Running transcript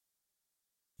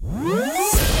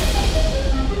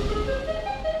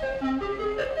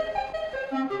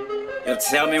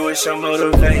Tell me what's your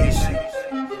motivation.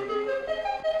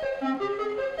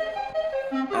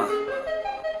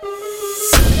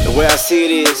 The way I see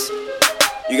it is,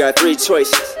 you got three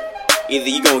choices. Either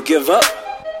you gonna give up,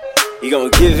 you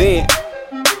gonna give in,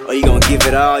 or you gonna give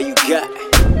it all you got.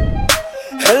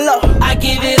 Hello, I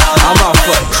give it all. I'm off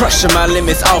for crushing my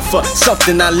limits, off for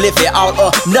something I live it, all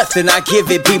or nothing I give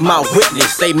it, be my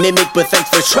witness. They mimic, but thanks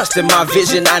for trusting my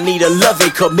vision. I need a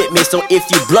loving commitment, so if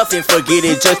you bluffing, forget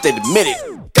it, just admit it.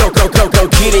 Go, go, go, go,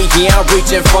 get it, yeah, I'm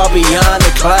reaching far beyond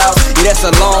the clouds. Yeah, that's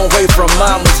a long way from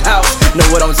mama's house, know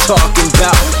what I'm talking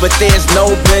about. But there's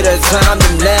no better time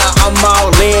than now, I'm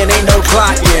all in, ain't no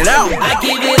clocking out. I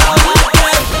give it all I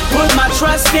got, put my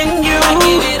trust in you. I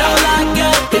give it all I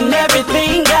got, in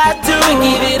everything I do. I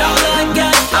give it all I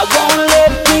got, I won't let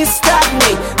me stop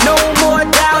me. No more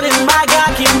doubt in my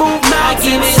God can move mountains. I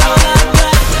give it all I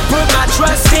got, put my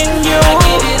trust in you. I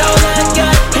give it all I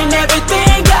got, in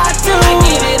everything I do. I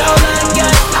give it all I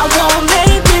got, I won't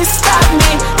let me stop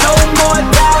me. No more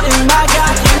doubt in my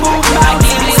God can move mountains. I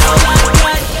give it all I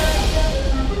got.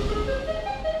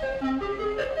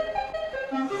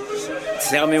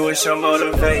 Tell me what's your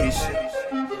motivation.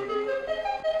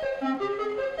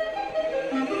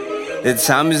 The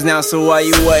time is now, so why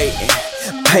you waiting?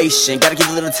 Patient, gotta give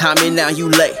a little time in now, you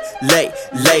late,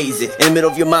 lazy. In the middle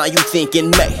of your mind, you thinking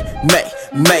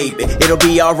maybe it'll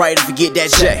be alright if you get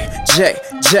that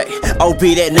OP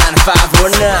that 9 to 5 or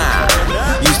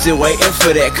 9. You still waiting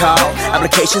for that call?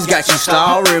 Applications got you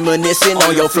stalled, reminiscing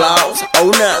on your flaws. Oh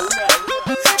no,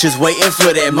 just waiting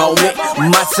for that moment.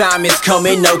 My time is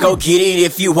coming, no, go get it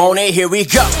if you want it. Here we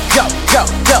go, go, go,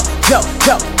 go, go,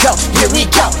 go, go. Here we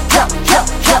go, go, go,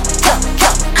 go, go,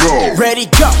 go, go. Ready,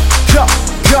 go, go,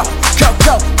 go, go,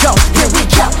 go, go. Here we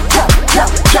go, go, go,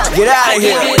 go. Get out of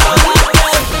here. I give it all I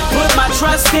got, put my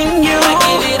trust in you. I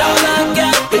give it all I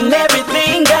got, in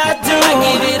everything I do. I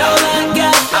give it all I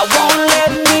got, I won't let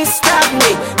me stop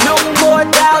me. No more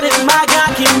doubt in my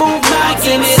God can move mountains.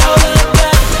 I give it all I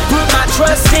got, put my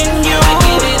trust in you. I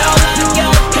give it all I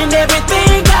got, in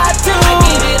everything I do. I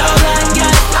give it all I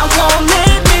got, I won't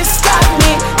let me stop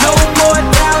me. No more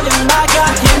doubt in my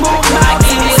God can move mountains. I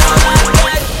give it all I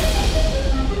got.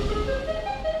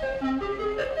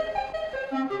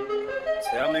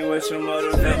 Tell me what's your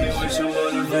motivation.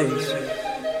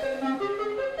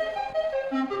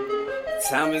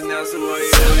 Time is now, so why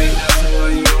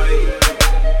you wait?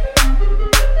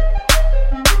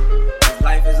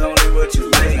 Life is only what you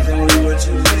make,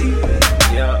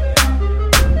 yeah.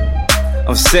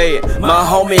 I'm saying, my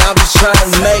homie, I'm just trying to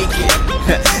make it.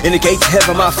 In the gate to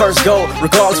heaven, my first goal.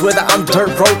 Regardless whether I'm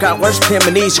dirt broke, I worship him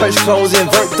in these church clothes.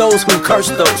 Invert those who curse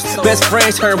those. Best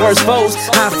friends turn worst foes.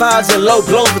 High fives and low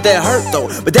blows, but that hurt though.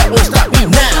 But that won't stop me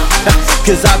now.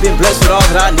 Cause I've been blessed with all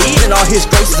that I need, and all his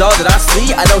grace is all that I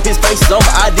see. I know his face is on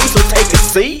my ID, so take a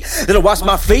seat. Then I wash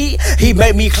my feet, he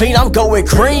made me clean, I'm going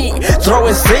green.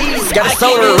 Throwing seeds, got a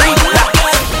soul to reap.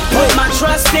 Put my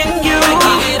trust in you. I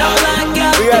give it all I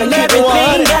got. We gotta keep it 100.